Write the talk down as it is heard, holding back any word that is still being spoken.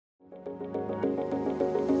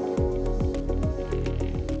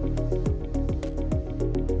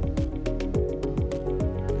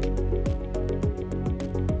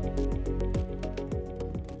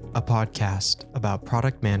a podcast about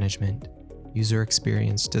product management, user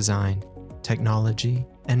experience design, technology,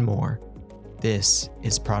 and more. This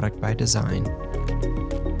is Product by Design.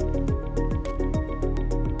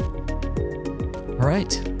 All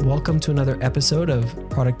right, welcome to another episode of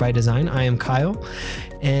Product by Design. I am Kyle,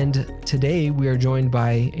 and today we are joined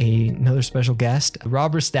by another special guest,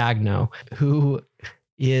 Rob Restagno, who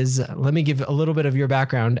is, let me give a little bit of your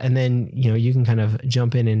background, and then you can kind of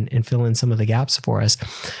jump in and fill in some of the gaps for us.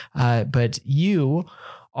 But you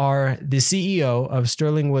are the CEO of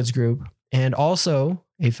Sterling Woods Group, and also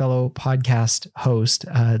a fellow podcast host,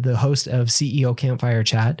 the host of CEO Campfire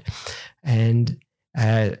Chat, and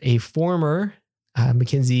a former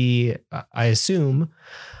McKinsey, I assume,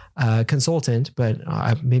 consultant, but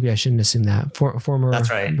maybe I shouldn't assume that. Former.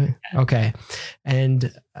 That's right. Okay.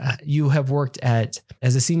 And you have worked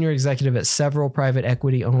as a senior executive at several private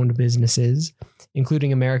equity owned businesses,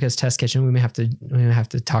 including America's Test Kitchen. We may have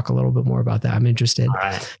to talk a little bit more about that. I'm interested. All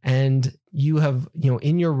right. And you have,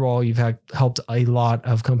 in your role, you've helped a lot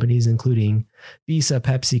of companies, including Visa,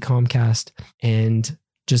 Pepsi, Comcast, and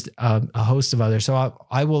just a host of others. So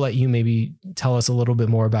I will let you maybe tell us a little bit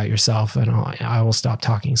more about yourself, and I will stop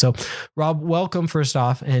talking. So Rob, welcome first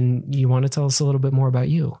off. And you want to tell us a little bit more about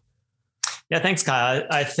you? Yeah, thanks, Kyle.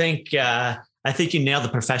 I think you nailed the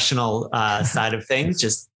professional side of things.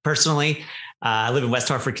 Just personally, I live in West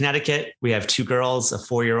Hartford, Connecticut. We have 2 girls, a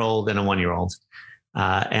 4-year-old and a 1-year-old.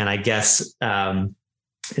 And I guess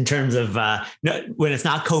in terms of when it's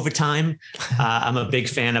not COVID time, I'm a big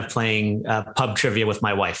fan of playing pub trivia with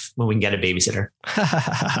my wife when we can get a babysitter.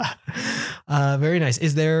 Very nice.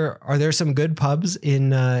 Are there some good pubs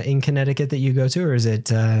in Connecticut that you go to, or is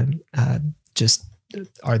it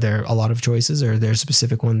are there a lot of choices, or are there a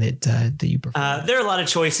specific one that you prefer? There are a lot of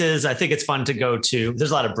choices. I think it's fun to go to.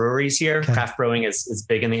 There's a lot of breweries here. Okay. Craft brewing is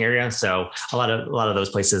big in the area, so a lot of those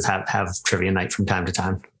places have trivia night from time to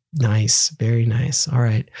time. Nice. Very nice. All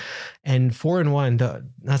right. And 4 and 1,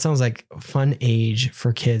 that sounds like a fun age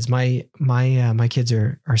for kids. My kids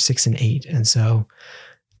are 6 and 8. And so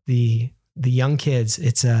the young kids,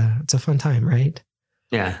 it's a fun time, right?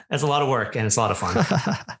 Yeah. It's a lot of work and it's a lot of fun.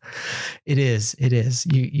 It is.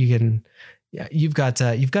 You can, yeah, you've got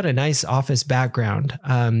a nice office background.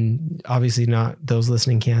 Obviously not, those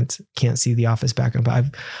listening can't see the office background, but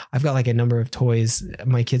I've got like a number of toys.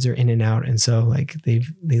 My kids are in and out. And so like they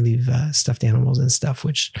leave stuffed animals and stuff,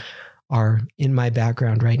 which are in my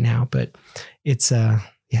background right now, but it's a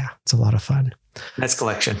lot of fun. Nice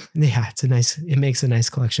collection. Yeah. It makes a nice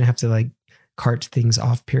collection. I have to like cart things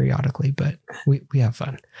off periodically, but we have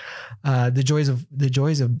fun. The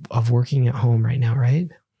joys of working at home right now, right?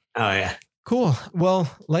 Oh yeah. Cool. Well,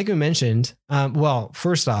 like we mentioned,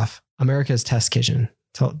 first off, America's Test Kitchen.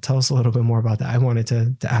 Tell us a little bit more about that. I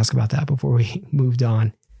wanted to ask about that before we moved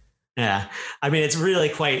on. Yeah. I mean, it's really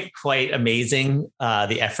quite amazing,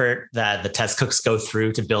 the effort that the test cooks go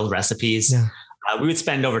through to build recipes. Yeah. We would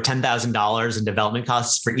spend over $10,000 in development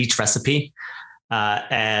costs for each recipe.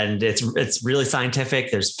 And it's really scientific.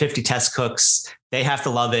 There's 50 test cooks. They have to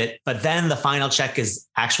love it. But then the final check is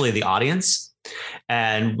actually the audience.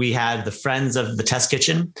 And we had the friends of the Test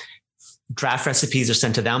Kitchen. Draft recipes are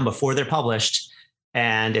sent to them before they're published.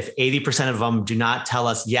 And if 80% of them do not tell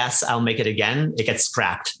us, yes, I'll make it again, it gets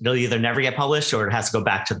scrapped. It'll either never get published or it has to go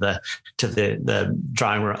back to the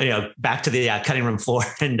drawing room, back to the cutting room floor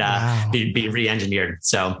and be re-engineered.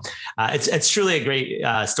 So it's truly a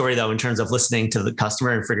great story, though, in terms of listening to the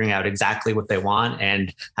customer and figuring out exactly what they want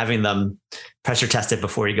and having them pressure test it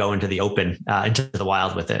before you go into the open, into the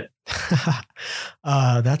wild with it.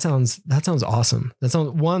 That sounds awesome. That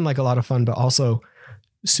sounds, one, like a lot of fun, but also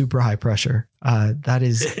super high pressure. That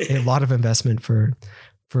is a lot of investment for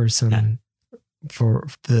the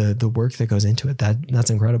work that goes into it.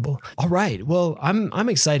 That's incredible. All right. Well, I'm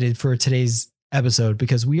excited for today's episode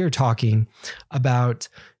because we are talking about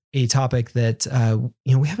a topic that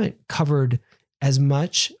we haven't covered as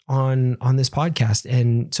much on this podcast.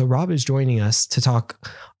 And so Rob is joining us to talk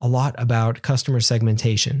a lot about customer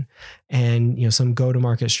segmentation and, some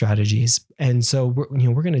go-to-market strategies. And so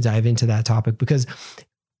we're going to dive into that topic because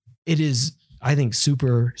it is, I think,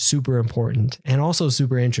 super, super important and also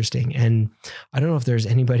super interesting. And I don't know if there's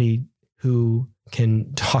anybody who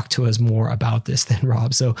can talk to us more about this than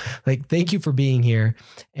Rob. So thank you for being here.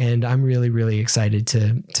 And I'm really, really excited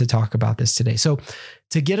to talk about this today. So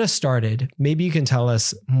to get us started, maybe you can tell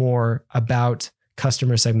us more about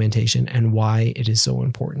customer segmentation and why it is so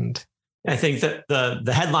important. I think that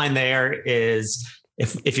the headline there is,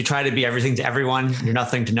 if you try to be everything to everyone, you're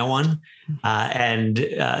nothing to no one. There's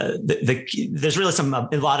really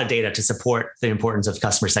a lot of data to support the importance of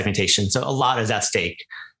customer segmentation. So a lot is at stake.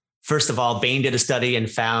 First of all, Bain did a study and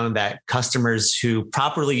found that customers who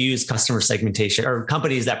properly use customer segmentation, or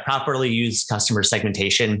companies that properly use customer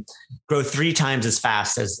segmentation, grow 3 times as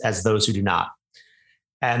fast as those who do not.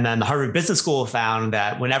 And then the Harvard Business School found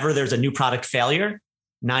that whenever there's a new product failure,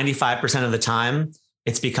 95% of the time,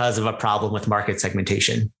 it's because of a problem with market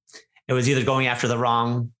segmentation. It was either going after the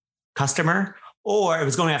wrong customer, or it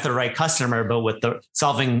was going after the right customer, but with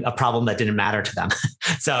solving a problem that didn't matter to them.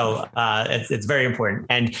 So it's very important.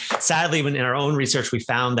 And sadly, when in our own research, we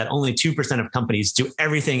found that only 2% of companies do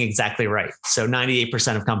everything exactly right. So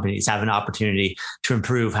 98% of companies have an opportunity to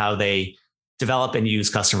improve how they develop and use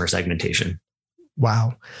customer segmentation.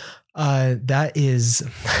 Wow. That is,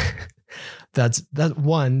 that's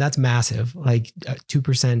massive. Like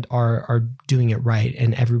 2% are doing it right,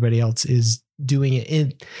 and everybody else is doing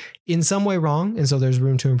it in some way wrong. And so there's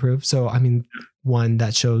room to improve. So, I mean, one,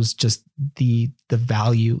 that shows just the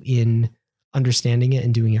value in understanding it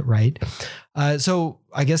and doing it right. So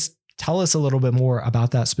I guess tell us a little bit more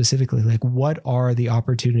about that specifically. Like, what are the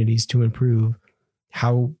opportunities to improve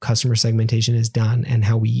how customer segmentation is done and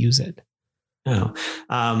how we use it?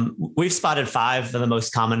 We've spotted 5 of the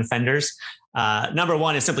most common offenders. Number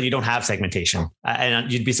one is simply you don't have segmentation.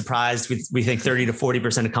 And you'd be surprised. We think 30 to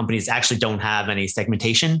 40% of companies actually don't have any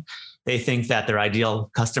segmentation. They think that their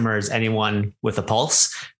ideal customer is anyone with a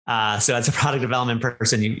pulse. So as a product development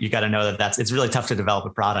person, you got to know that it's really tough to develop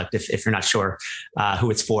a product if you're not sure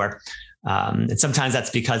who it's for. And sometimes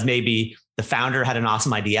that's because maybe the founder had an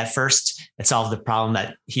awesome idea at first. It solved the problem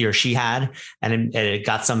that he or she had, and it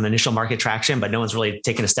got some initial market traction, but no one's really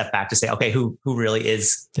taken a step back to say, okay, who really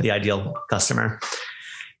is the ideal customer?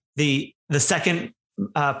 The second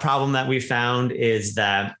problem that we found is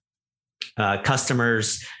that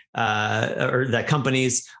customers or that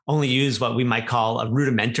companies only use what we might call a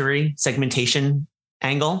rudimentary segmentation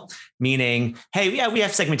angle, meaning, hey, yeah, we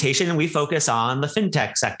have segmentation and we focus on the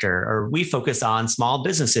fintech sector, or we focus on small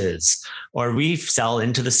businesses, or we sell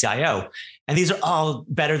into the CIO. And these are all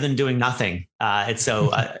better than doing nothing. I don't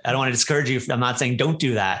want to discourage you. I'm not saying don't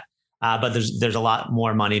do that, but there's a lot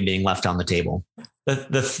more money being left on the table.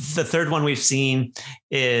 The third one we've seen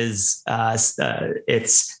is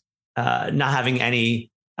it's not having any.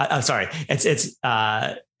 It's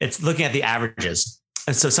looking at the averages.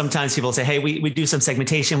 And so sometimes people say, hey, we do some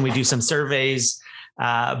segmentation, we do some surveys,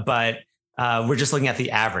 but we're just looking at the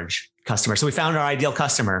average customer. So we found our ideal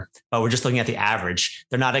customer, but we're just looking at the average.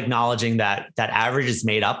 They're not acknowledging that average is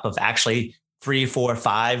made up of actually 3, 4,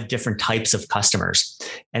 5 different types of customers.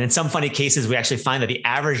 And in some funny cases, we actually find that the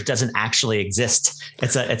average doesn't actually exist.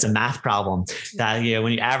 It's a math problem that,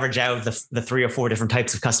 when you average out the 3 or 4 different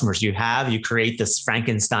types of customers you have, you create this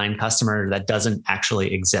Frankenstein customer that doesn't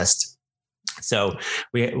actually exist. So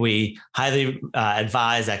we highly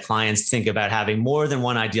advise that clients think about having more than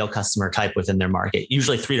one ideal customer type within their market.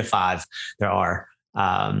 Usually 3 to 5 there are.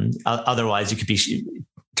 Otherwise, you could be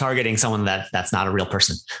targeting someone that's not a real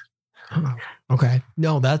person. Oh, okay.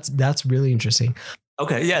 No, that's really interesting.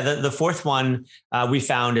 Okay. Yeah. The fourth one we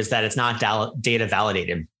found is that it's not data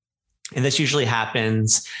validated. And this usually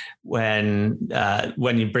happens when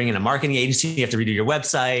you bring in a marketing agency, you have to redo your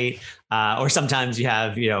website, or sometimes you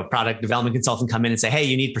have product development consultant come in and say, hey,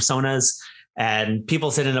 you need personas, and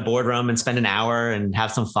people sit in a boardroom and spend an hour and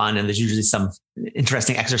have some fun. And there's usually some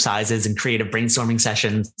interesting exercises and creative brainstorming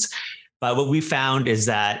sessions. But what we found is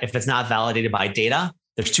that if it's not validated by data,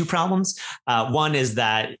 there's 2 problems. One is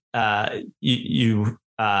that you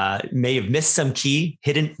may have missed some key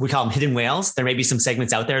we call them hidden whales. There may be some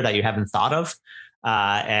segments out there that you haven't thought of.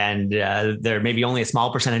 And there may be only a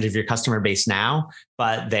small percentage of your customer base now,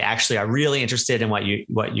 but they actually are really interested in what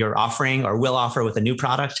you're offering or will offer with a new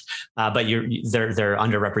product. But they're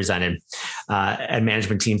underrepresented, and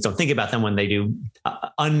management teams don't think about them when they do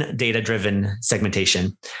undata-driven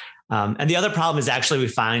segmentation. And the other problem is actually we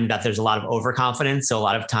find that there's a lot of overconfidence. So a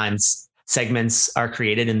lot of times segments are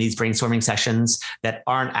created in these brainstorming sessions that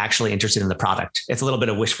aren't actually interested in the product. It's a little bit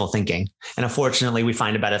of wishful thinking. And unfortunately, we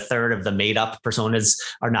find about 1/3 of the made up personas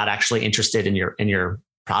are not actually interested in your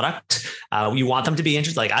product. You want them to be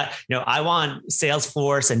interested. Like I want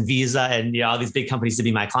Salesforce and Visa and all these big companies to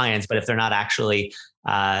be my clients, but if they're not actually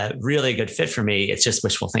really a good fit for me, it's just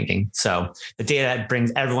wishful thinking. So the data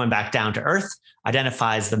brings everyone back down to earth,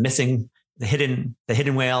 identifies the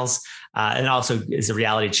hidden whales, and also is a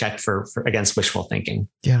reality check for against wishful thinking.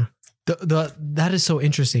 Yeah. That is so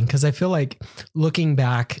interesting, because I feel like looking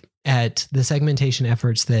back at the segmentation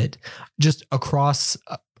efforts that just across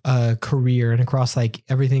a career and across like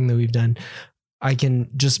everything that we've done, I can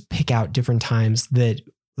just pick out different times that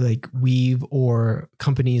like we've or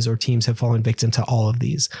companies or teams have fallen victim to all of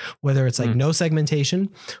these, whether it's like no segmentation,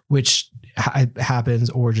 which happens,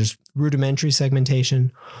 or just rudimentary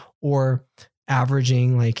segmentation, or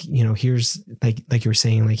averaging, like, you know, here's like you were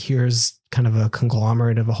saying, like here's kind of a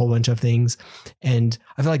conglomerate of a whole bunch of things. And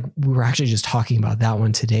I feel like we were actually just talking about that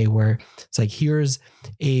one today, where it's like, here's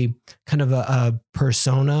a kind of a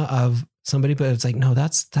persona of somebody, but it's like, no,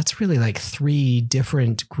 that's really like 3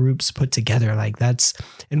 different groups put together. Like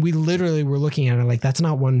and we literally were looking at it like, that's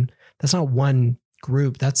not one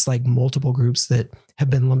group. That's like multiple groups that have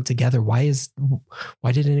been lumped together. Why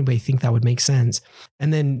did anybody think that would make sense?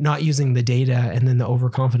 And then not using the data, and then the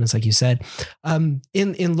overconfidence, like you said,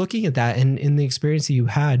 in looking at that and in the experience that you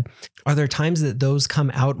had, are there times that those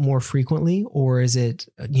come out more frequently, or is it,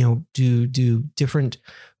 you know, do different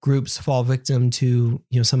groups fall victim to,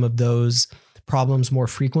 you know, some of those problems more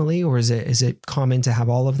frequently, or is it common to have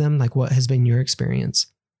all of them? Like, what has been your experience?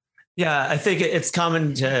 Yeah, I think it's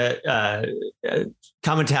common to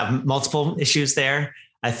have multiple issues there.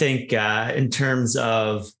 I think in terms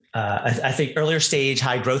of, I think earlier stage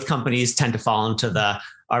high growth companies tend to fall into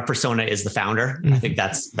our persona is the founder. Mm-hmm. I think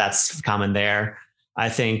that's common there. I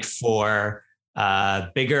think for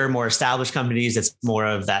bigger, more established companies, it's more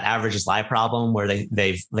of that average is lie problem, where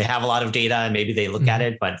they have a lot of data and maybe they look at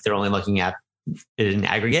it, but they're only looking at it in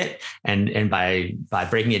aggregate, and by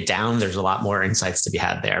breaking it down, there's a lot more insights to be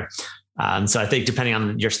had there. So I think depending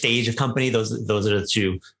on your stage of company, those are the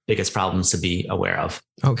 2 biggest problems to be aware of.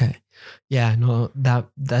 Okay. Yeah, no, that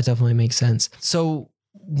definitely makes sense. So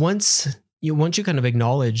once you kind of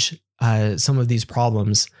acknowledge some of these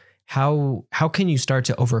problems, how can you start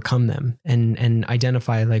to overcome them and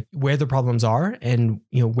identify like where the problems are, and,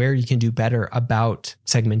 you know, where you can do better about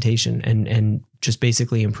segmentation and just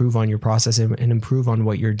basically improve on your process and improve on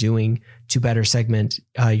what you're doing to better segment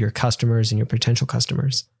your customers and your potential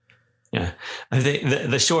customers? Yeah. I think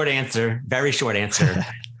the short answer, very short answer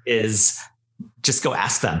is just go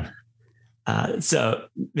ask them. So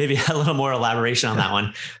maybe a little more elaboration on that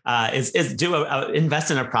one is invest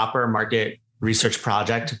in a proper market research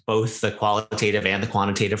project, both the qualitative and the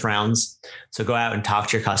quantitative rounds. So go out and talk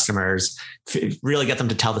to your customers, really get them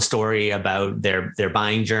to tell the story about their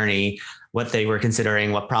buying journey, what they were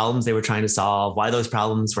considering, what problems they were trying to solve, why those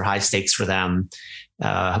problems were high stakes for them,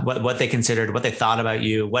 what they considered, what they thought about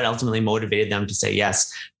you, what ultimately motivated them to say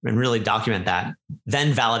yes, and really document that.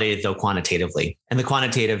 Then validate it though quantitatively. And the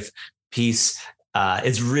quantitative piece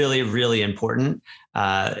is really, really important.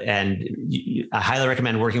 And I highly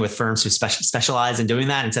recommend working with firms who specialize in doing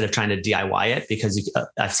that instead of trying to DIY it, because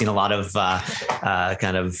I've seen a lot of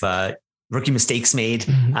rookie mistakes made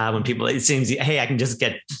when people, it seems, hey, I can just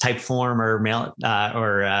get Typeform or Mail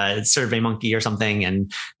or SurveyMonkey or something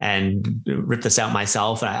and rip this out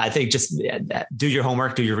myself. I think just do your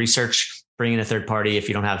homework, do your research, bring in a third party if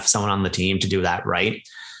you don't have someone on the team to do that right.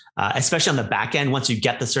 Especially on the back end, once you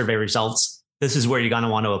get the survey results, this is where you're going to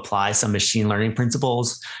want to apply some machine learning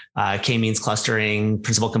principles, k-means clustering,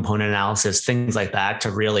 principal component analysis, things like that,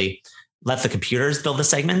 to really let the computers build the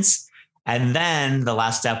segments. And then the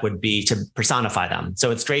last step would be to personify them.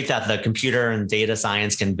 So it's great that the computer and data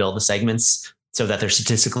science can build the segments so that they're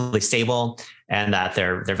statistically stable and that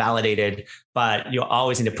they're validated, but you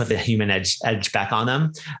always need to put the human edge back on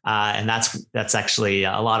them. And that's actually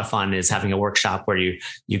a lot of fun, is having a workshop where you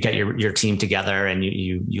get your team together and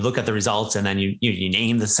you look at the results, and then you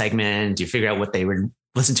name the segment, you figure out what they would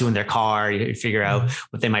listen to in their car, you figure out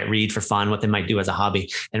what they might read for fun, what they might do as a hobby,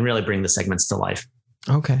 and really bring the segments to life.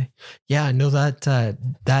 Okay. Yeah, no,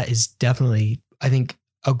 that is definitely, I think,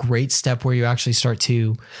 a great step where you actually start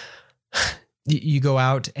to, you go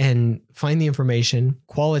out and find the information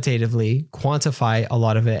qualitatively, quantify a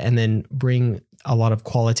lot of it, and then bring a lot of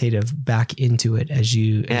qualitative back into it as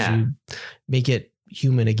you make it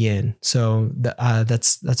human again. So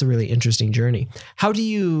that's a really interesting journey. How do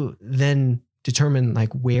you then determine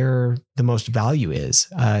like where the most value is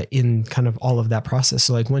in kind of all of that process?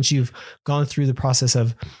 So like once you've gone through the process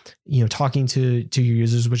of, you know, talking to your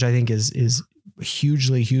users, which I think is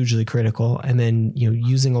hugely, hugely critical, and then, you know,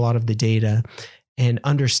 using a lot of the data and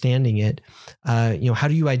understanding it, you know, how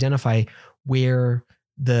do you identify where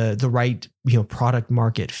the right, you know, product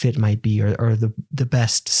market fit might be, or the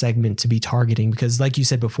best segment to be targeting? Because like you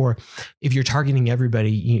said before, if you're targeting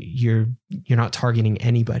everybody, you're not targeting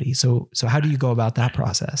anybody. So how do you go about that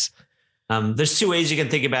process? There's 2 ways you can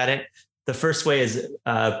think about it. The first way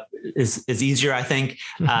is easier, I think.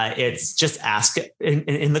 It's just ask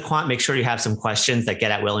in the quant. Make sure you have some questions that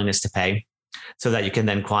get at willingness to pay, so that you can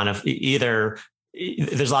then quantify, either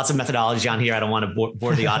there's lots of methodology on here. I don't want to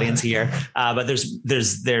bore the audience here, but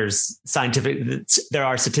there's scientific, there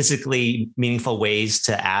are statistically meaningful ways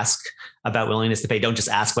to ask about willingness to pay. Don't just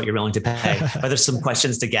ask what you're willing to pay, but there's some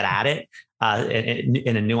questions to get at it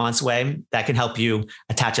in a nuanced way that can help you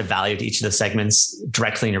attach a value to each of the segments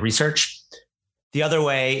directly in your research. The other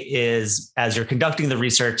way is, as you're conducting the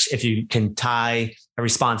research, if you can tie a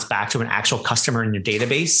response back to an actual customer in your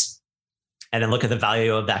database, and then look at the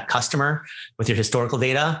value of that customer with your historical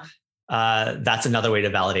data, that's another way to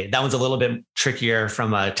validate. That one's a little bit trickier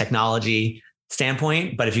from a technology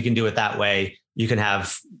standpoint, but if you can do it that way, you can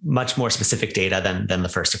have much more specific data than the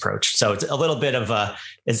first approach. So it's a little bit of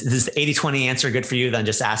is this 80-20 answer good for you? Then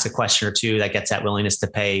just ask a question or two that gets at willingness to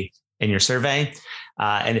pay in your survey.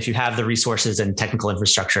 And if you have the resources and technical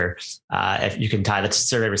infrastructure, if you can tie the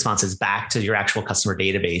survey responses back to your actual customer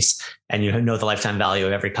database, and you know the lifetime value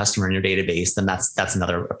of every customer in your database, then that's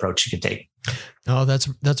another approach you can take. Oh,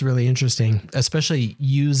 that's really interesting, especially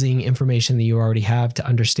using information that you already have to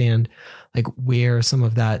understand like where some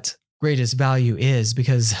of that greatest value is,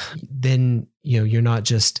 because then, you're not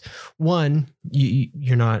just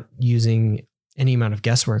you're not using any amount of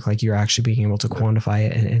guesswork, like you're actually being able to quantify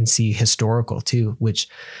it and see historical too, which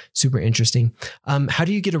super interesting. How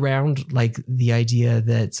do you get around like the idea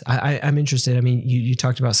that I'm interested? I mean, you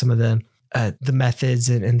talked about some of the methods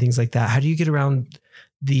and things like that. How do you get around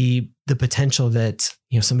the potential that,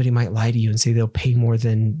 somebody might lie to you and say they'll pay more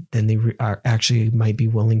than they are actually might be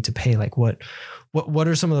willing to pay? Like what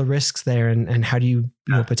are some of the risks there, and how do you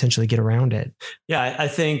potentially get around it? Yeah, I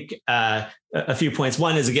think a few points.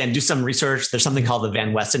 One is, again, do some research. There's something called the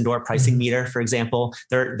Van Westendorp pricing meter, for example.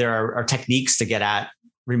 There are techniques to get at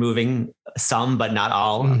removing some, but not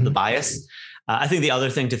all of the bias. I think the other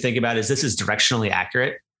thing to think about is this is directionally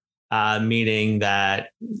accurate, meaning that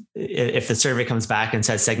if the survey comes back and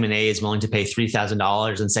says segment A is willing to pay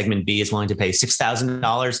 $3,000 and segment B is willing to pay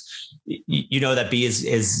 $6,000, you know that B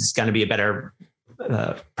is going to be a better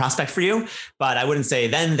prospect for you. But I wouldn't say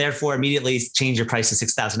then, therefore, immediately change your price to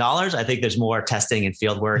 $6,000. I think there's more testing and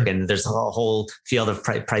field work, and there's a whole field of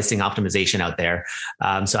pricing optimization out there.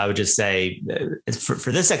 So I would just say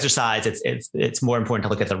for this exercise, it's more important to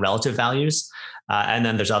look at the relative values. And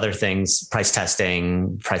then there's other things, price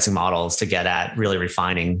testing, pricing models to get at really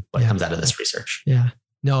refining what comes out of this research. Yeah.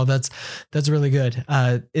 No, that's really good.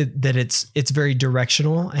 That it's very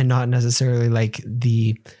directional and not necessarily like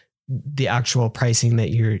the actual pricing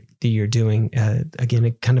that you're doing. Again,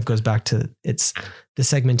 it kind of goes back to it's the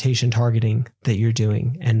segmentation targeting that you're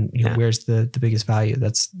doing, and where's the biggest value.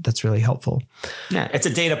 That's really helpful. Yeah, it's a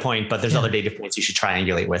data point, but there's other data points you should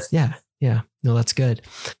triangulate with. Yeah. No, that's good.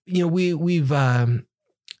 We've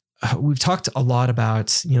talked a lot about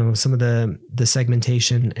some of the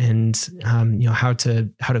segmentation and how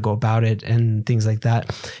to go about it and things like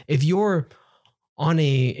that. If you're on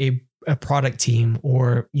a product team,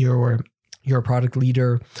 or you're a product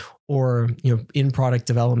leader, or in product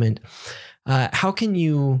development, how can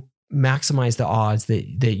you maximize the odds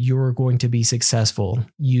that you're going to be successful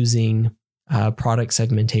using product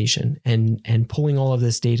segmentation and pulling all of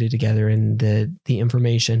this data together and the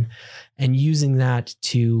information and using that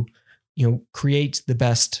to create the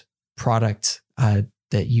best product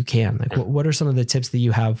that you can? Like what are some of the tips that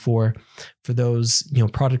you have for those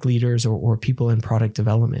product leaders or people in product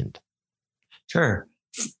development? Sure.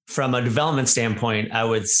 From a development standpoint, I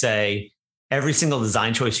would say every single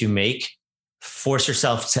design choice you make, force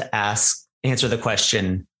yourself to answer the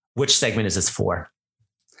question, which segment is this for?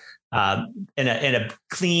 In a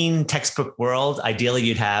clean textbook world, ideally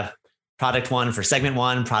you'd have product 1 for segment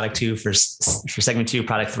 1, product 2 for segment 2,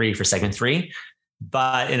 product 3 for segment 3.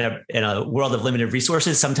 But in a world of limited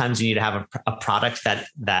resources, sometimes you need to have a product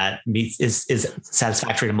that is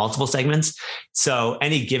satisfactory to multiple segments. So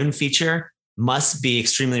any given feature must be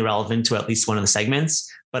extremely relevant to at least one of the segments,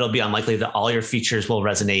 but it'll be unlikely that all your features will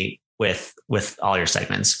resonate with all your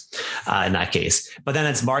segments in that case. But then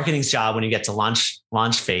it's marketing's job when you get to launch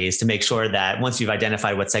phase to make sure that once you've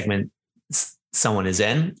identified what segment someone is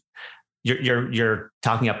in, you're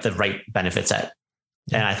talking up the right benefit set.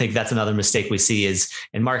 And I think that's another mistake we see is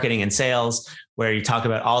in marketing and sales, where you talk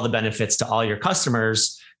about all the benefits to all your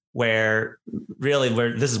customers, where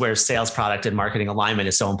this is where sales, product, and marketing alignment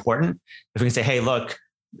is so important. If we can say, hey, look,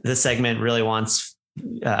 this segment really wants,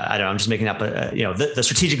 I don't know, I'm just making up the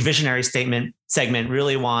strategic visionary segment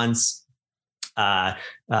really wants the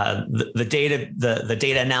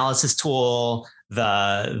data analysis tool,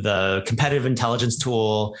 the competitive intelligence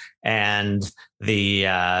tool, and the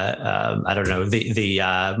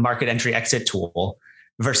market entry exit tool,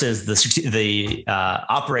 versus the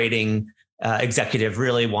operating executive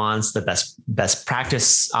really wants the best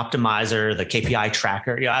practice optimizer, the KPI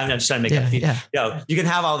tracker. I'm just trying to make you can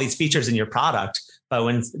have all these features in your product, but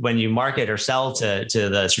when you market or sell to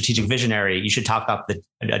the strategic visionary, you should talk up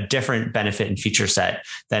a different benefit and feature set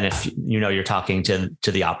than if you're talking to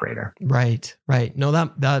the operator. Right. No,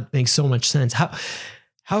 that makes so much sense.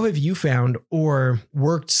 How have you found or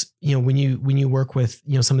worked, when you work with,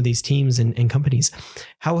 some of these teams and companies,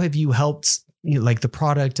 how have you helped like the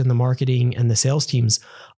product and the marketing and the sales teams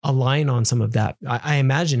align on some of that? I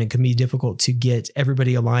imagine it can be difficult to get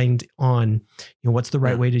everybody aligned on, what's the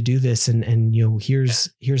right way to do this. And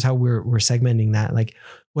here's how we're segmenting that. Like,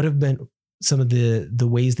 what have been some of the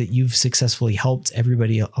ways that you've successfully helped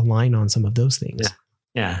everybody align on some of those things?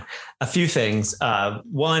 Yeah. A few things.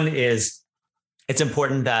 One is it's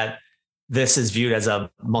important that this is viewed as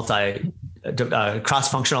a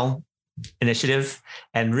cross-functional initiative,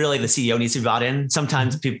 and really the CEO needs to be bought in.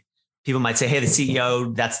 Sometimes people might say, "Hey, the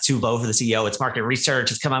CEO, that's too low for the CEO. It's market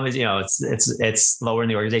research. It's come on, it's lower in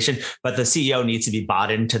the organization." But the CEO needs to be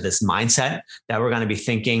bought into this mindset that we're going to be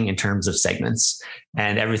thinking in terms of segments,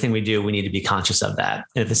 and everything we do, we need to be conscious of that.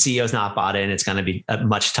 And if the CEO is not bought in, it's going to be a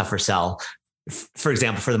much tougher sell. For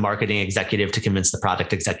example, for the marketing executive to convince the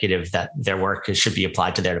product executive that their work should be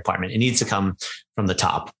applied to their department. It needs to come from the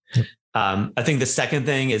top. Yep. I think the second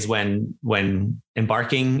thing is when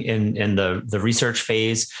embarking in the research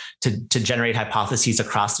phase to generate hypotheses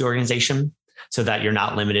across the organization, so that you're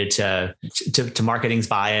not limited to marketing's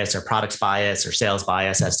bias or product's bias or sales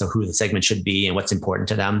bias as to who the segment should be and what's important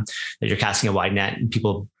to them, that you're casting a wide net and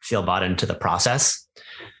people feel bought into the process.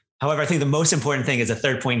 However, I think the most important thing is a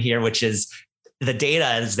third point here, which is the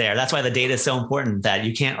data is there. That's why the data is so important, that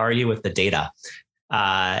you can't argue with the data.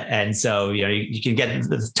 And so, you can get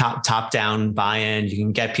the top down buy-in. You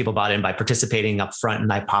can get people bought in by participating up front in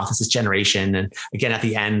hypothesis generation. And again, at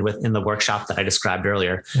the end in the workshop that I described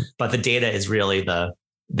earlier, but the data is really the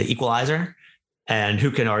equalizer, and who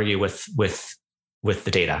can argue with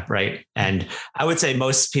the data. Right. And I would say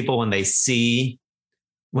most people, when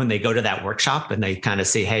they go to that workshop and they kind of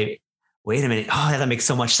say, "Hey, wait a minute. Oh, that makes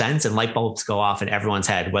so much sense." And light bulbs go off in everyone's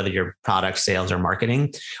head, whether you're product, sales, or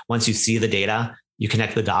marketing. Once you see the data, you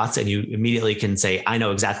connect the dots and you immediately can say, "I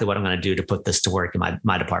know exactly what I'm going to do to put this to work in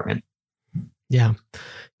my department." Yeah,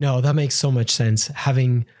 no, that makes so much sense.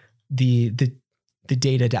 Having the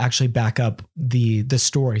data to actually back up the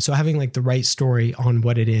story. So having like the right story on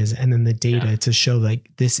what it is, and then the data to show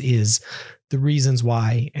like this is the reasons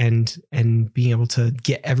why, and being able to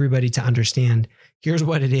get everybody to understand, here's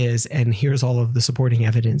what it is, and here's all of the supporting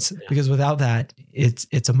evidence. Because without that,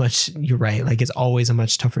 you're right. Like, it's always a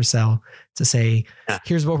much tougher sell to say,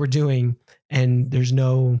 here's what we're doing. And there's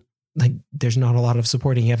not a lot of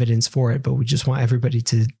supporting evidence for it, but we just want everybody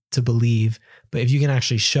to believe. But if you can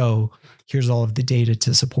actually show, here's all of the data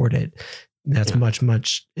to support it, that's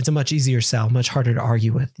it's a much easier sell, much harder to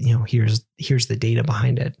argue with, here's the data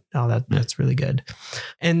behind it. Oh, that's really good.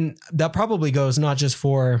 And that probably goes not just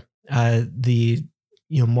for the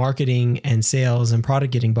marketing and sales and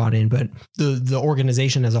product getting bought in, but the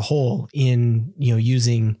organization as a whole in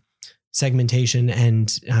using segmentation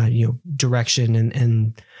and direction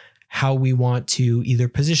and how we want to either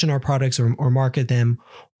position our products or market them,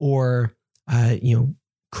 or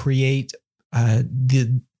create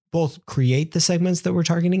create the segments that we're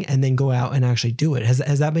targeting and then go out and actually do it.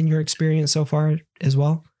 Has that been your experience so far as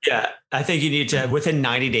well? Yeah, I think you need to, within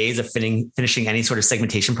 90 days of finishing any sort of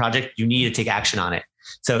segmentation project, you need to take action on it.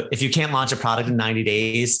 So if you can't launch a product in 90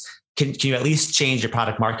 days, can you at least change your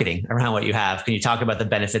product marketing around what you have? Can you talk about the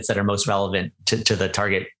benefits that are most relevant to the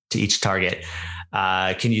target, to each target?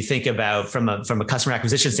 Can you think about from a customer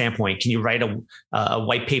acquisition standpoint, can you write a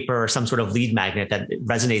white paper or some sort of lead magnet that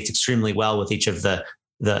resonates extremely well with each of the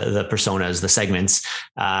personas, the segments,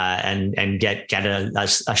 and get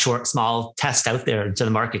a short, small test out there into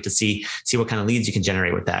the market to see what kind of leads you can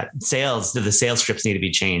generate with that. Sales, do the sales scripts need to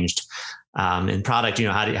be changed? In product,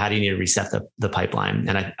 how do you need to reset the pipeline?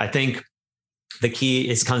 And I think the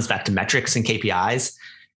key comes back to metrics and KPIs,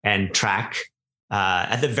 and track,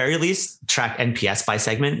 at the very least, track NPS by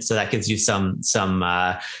segment. So that gives you some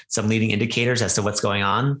leading indicators as to what's going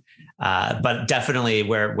on. But definitely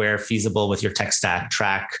where feasible with your tech stack,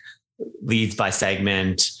 track leads by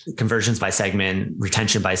segment, conversions by segment,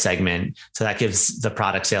 retention by segment. So that gives the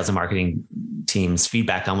product, sales, and marketing teams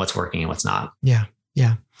feedback on what's working and what's not. Yeah.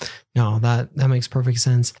 No, that makes perfect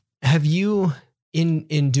sense. Have you,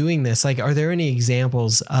 in doing this, like, are there any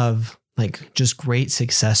examples of like just great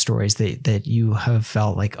success stories that you have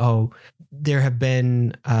felt like, oh, there have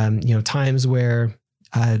been, times where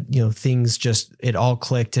things just, it all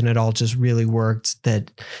clicked and it all just really worked,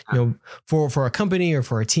 that, for a company or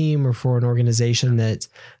for a team or for an organization that,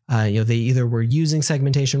 they either were using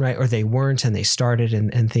segmentation right, or they weren't, and they started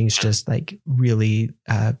and things just like really,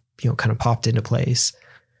 kind of popped into place.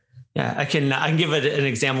 Yeah, I can give it an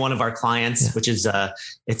example. One of our clients, which is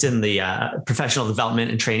it's in the professional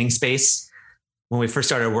development and training space. When we first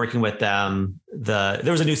started working with them, there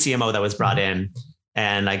was a new CMO that was brought in,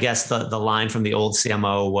 and I guess the line from the old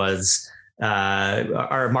CMO was,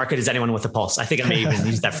 "Our market is anyone with a pulse." I think I may even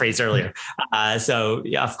use that phrase earlier. So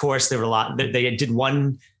yeah, of course there were a lot. They did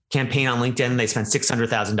one campaign on LinkedIn. They spent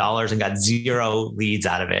 $600,000 and got 0 leads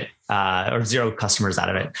out of it, or 0 customers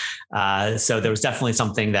out of it. So there was definitely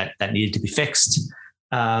something that needed to be fixed.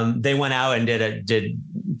 They went out and did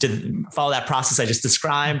follow that process I just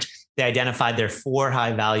described. They identified their 4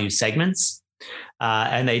 high value segments,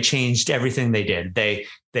 and they changed everything they did. They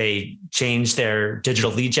changed their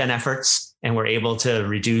digital lead gen efforts and were able to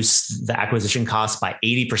reduce the acquisition costs by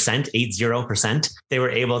 80%, 80%. They were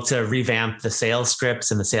able to revamp the sales scripts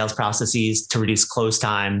and the sales processes to reduce close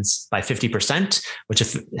times by 50%, which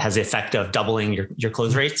has the effect of doubling your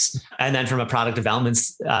close rates. And then from a product development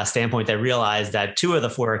standpoint, they realized that 2 of the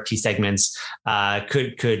 4 key segments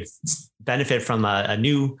could benefit from a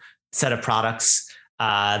new set of products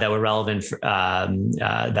that were relevant,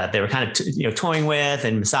 that they were kind of toying with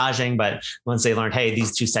and massaging. But once they learned, hey,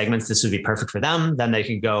 these 2 segments, this would be perfect for them, then they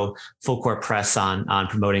could go full court press on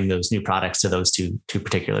promoting those new products to those two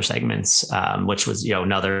particular segments, which was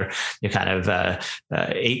another kind of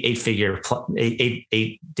 8-digit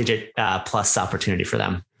plus opportunity for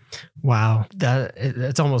them. Wow,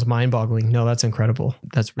 that's almost mind-boggling. No, that's incredible.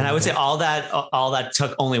 That's really and I would say all that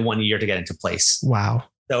took only 1 year to get into place. Wow.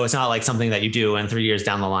 So it's not like something that you do and 3 years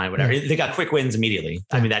down the line, whatever. They got quick wins immediately.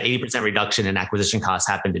 Yeah. I mean, that 80% reduction in acquisition costs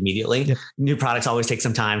happened immediately. Yep. New products always take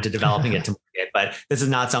some time to develop and get to market, but this is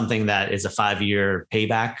not something that is a 5-year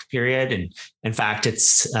payback period. And in fact,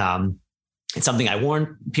 it's something I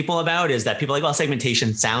warn people about, is that people are like, well,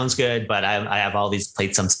 segmentation sounds good, but I have all these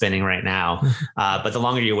plates I'm spinning right now. But the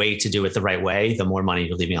longer you wait to do it the right way, the more money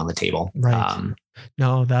you're leaving on the table. Right.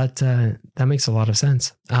 No, that makes a lot of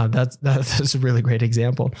sense. That's a really great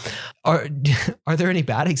example. Are there any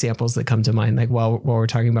bad examples that come to mind? Like while we're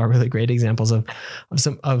talking about really great examples of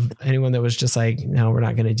anyone that was just like, no, we're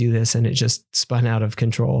not going to do this, and it just spun out of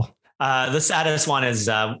control. The saddest one is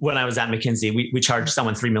when I was at McKinsey, we charged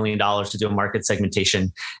someone $3 million to do a market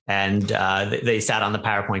segmentation, and they sat on the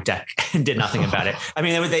PowerPoint deck and did nothing about it. I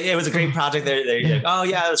mean, it was a great project. They're like, oh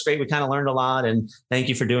yeah, it was great. We kind of learned a lot, and thank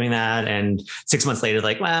you for doing that. And 6 months later,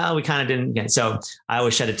 like, well, we kind of didn't get. So I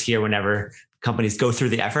always shed a tear whenever companies go through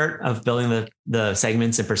the effort of building the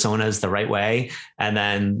segments and personas the right way, and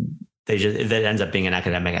then that ends up being an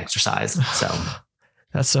academic exercise. So.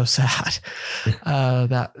 That's so sad.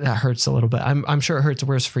 That hurts a little bit. I'm sure it hurts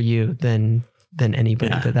worse for you than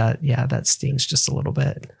anybody, but that stings just a little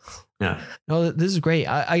bit. Yeah. No, this is great.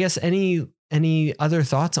 I guess any other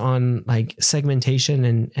thoughts on like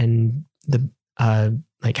segmentation and the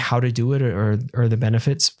like how to do it or the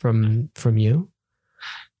benefits from you?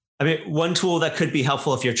 I mean, one tool that could be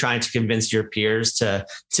helpful if you're trying to convince your peers to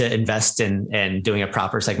invest in doing a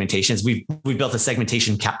proper segmentation is we built a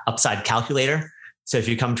segmentation upside calculator. So if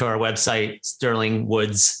you come to our website,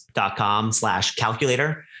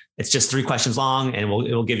 sterlingwoods.com/calculator, it's just 3 questions long, and it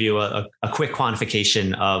will give you a quick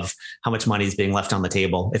quantification of how much money is being left on the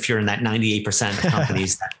table if you're in that 98% of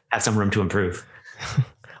companies that have some room to improve.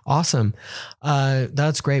 Awesome.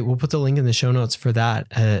 That's great. We'll put the link in the show notes for that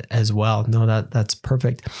as well. No, that's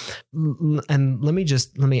perfect. And let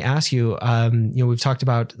me ask you, we've talked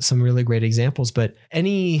about some really great examples, but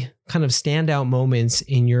any kind of standout moments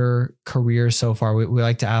in your career so far? We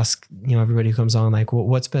like to ask, everybody who comes on, like,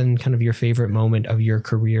 what's been kind of your favorite moment of your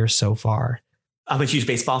career so far? I'm a huge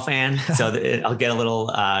baseball fan, so I'll get a little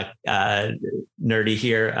nerdy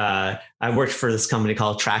here. I worked for this company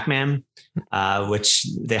called TrackMan, which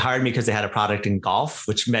they hired me because they had a product in golf,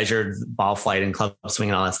 which measured ball flight and club swing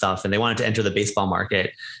and all that stuff. And they wanted to enter the baseball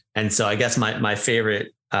market. And so I guess my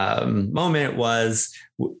favorite moment was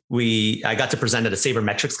I got to present at a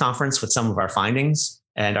Sabermetrics conference with some of our findings.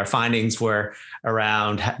 And our findings were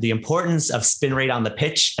around the importance of spin rate on the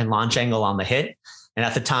pitch and launch angle on the hit. And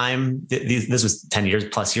at the time, this was 10 years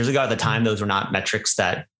plus years ago. At the time, those were not metrics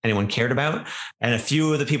that anyone cared about. And a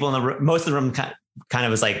few of the people in the room, most of the room kind of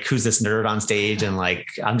was like, who's this nerd on stage? And like,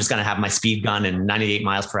 I'm just going to have my speed gun and 98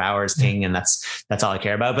 miles per hour is king. And that's all I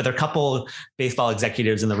care about. But there are a couple baseball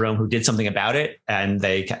executives in the room who did something about it. And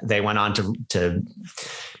they went on to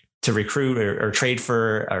to recruit or trade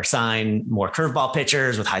for or sign more curveball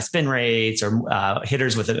pitchers with high spin rates or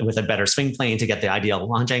hitters with a better swing plane to get the ideal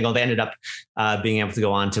launch angle. They ended up being able to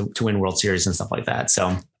go on to win World Series and stuff like that.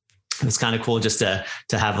 So it's kind of cool just to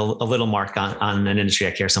have a little mark on an industry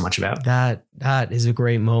I care so much about. That is a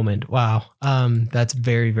great moment. Wow. That's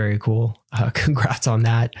very, very cool. Congrats on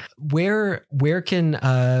that. Where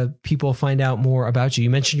can people find out more about you? You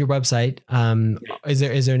mentioned your website. Is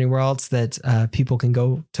there anywhere else that people can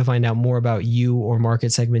go to find out more about you or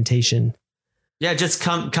market segmentation? Yeah, just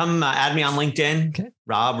come add me on LinkedIn. Okay.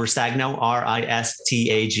 Rob Ristagno,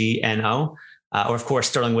 Ristagno. Or of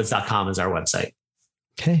course, sterlingwoods.com is our website.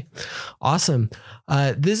 Okay, awesome.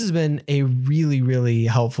 This has been a really, really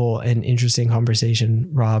helpful and interesting conversation,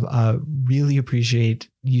 Rob. Really appreciate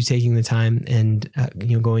you taking the time and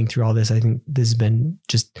going through all this. I think this has been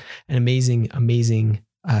just an amazing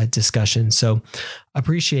discussion. So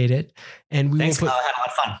appreciate it. And thanks, Kyle. I had a lot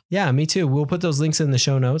of fun. Yeah, me too. We'll put those links in the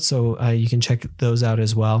show notes so you can check those out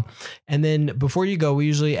as well. And then before you go, we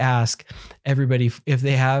usually ask everybody if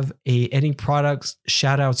they have any products,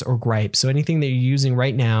 shout outs or gripes. So anything that you're using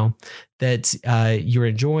right now that you're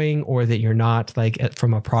enjoying or that you're not, like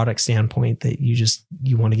from a product standpoint, that you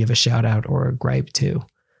want to give a shout out or a gripe to.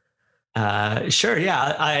 Sure.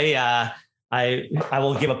 Yeah. I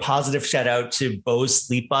will give a positive shout out to Bose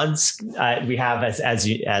Sleep Buds. We have, as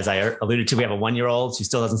I alluded to, we have a 1-year-old who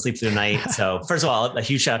still doesn't sleep through the night. So first of all, a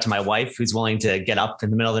huge shout out to my wife, who's willing to get up in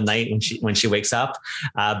the middle of the night when she wakes up.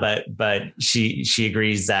 But she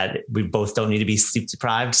agrees that we both don't need to be sleep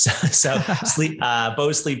deprived. So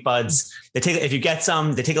Bose Sleep Buds. If you get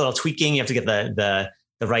some, they take a little tweaking. You have to get the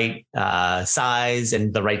right size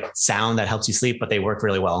and the right sound that helps you sleep, but they work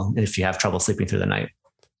really well if you have trouble sleeping through the night.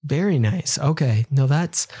 Very nice. Okay. No, I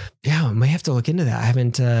might have to look into that. I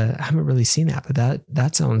haven't really seen that, but that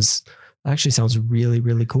actually sounds really,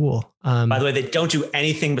 really cool. By the way, they don't do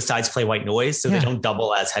anything besides play white noise. So they don't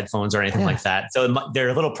double as headphones or anything like that. So they're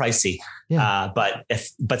a little pricey,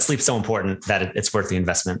 but sleep's so important that it's worth the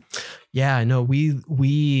investment. Yeah, no,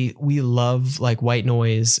 we love like white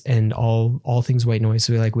noise and all things white noise.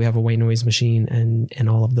 So we have a white noise machine and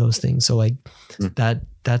all of those things. So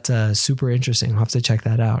that's super interesting. I'll have to check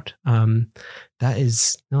that out.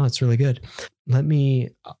 That's really good.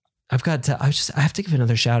 I have to give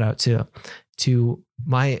another shout out to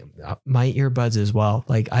my earbuds as well.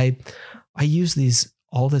 Like I use these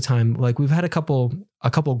all the time. Like we've had a couple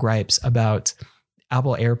gripes about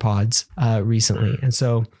Apple AirPods recently. And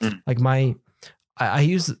so like I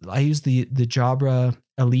use the Jabra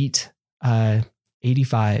Elite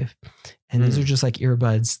 85, and these are just like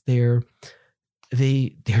earbuds. They're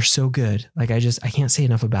so good. Like I can't say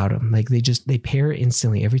enough about them. Like they pair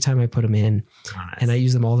instantly every time I put them in. Nice. And I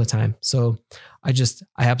use them all the time. So I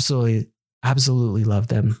absolutely love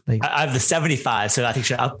them. Like I have the 75. So I think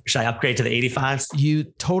should I upgrade to the 85s? You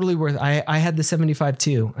totally worth. I had the 75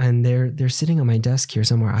 too, and they're sitting on my desk here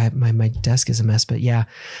somewhere. My desk is a mess, but yeah,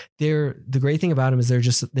 the great thing about them is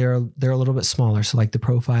they're a little bit smaller. So like the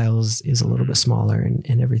profiles is a little bit smaller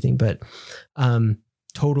and everything, but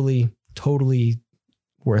totally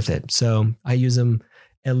worth it. So I use them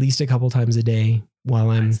at least a couple times a day while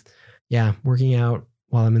I'm working out,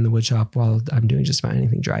 while I'm in the wood shop, while I'm doing just about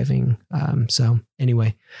anything, driving. So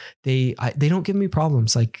anyway, they don't give me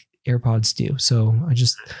problems like AirPods do. So I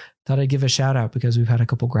just thought I'd give a shout out because we've had a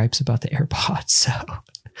couple gripes about the AirPods. So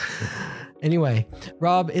anyway,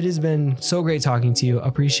 Rob, it has been so great talking to you.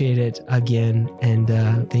 Appreciate it again. And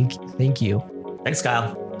thank you. Thanks,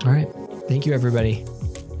 Kyle. All right. Thank you, everybody.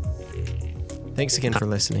 Thanks again for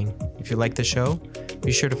listening. If you like the show,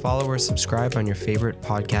 be sure to follow or subscribe on your favorite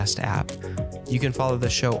podcast app. You can follow the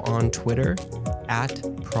show on Twitter at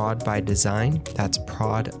ProdByDesign. That's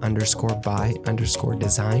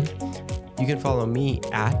prod_by_design. You can follow me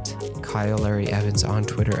at Kyle Larry Evans on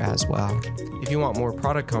Twitter as well. If you want more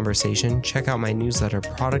product conversation, check out my newsletter,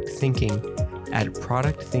 Product Thinking, at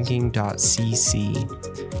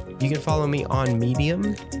productthinking.cc. You can follow me on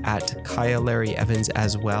Medium at Kyle Larry Evans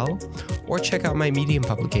as well, or check out my Medium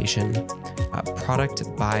publication,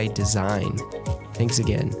 Product by Design. Thanks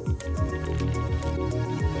again.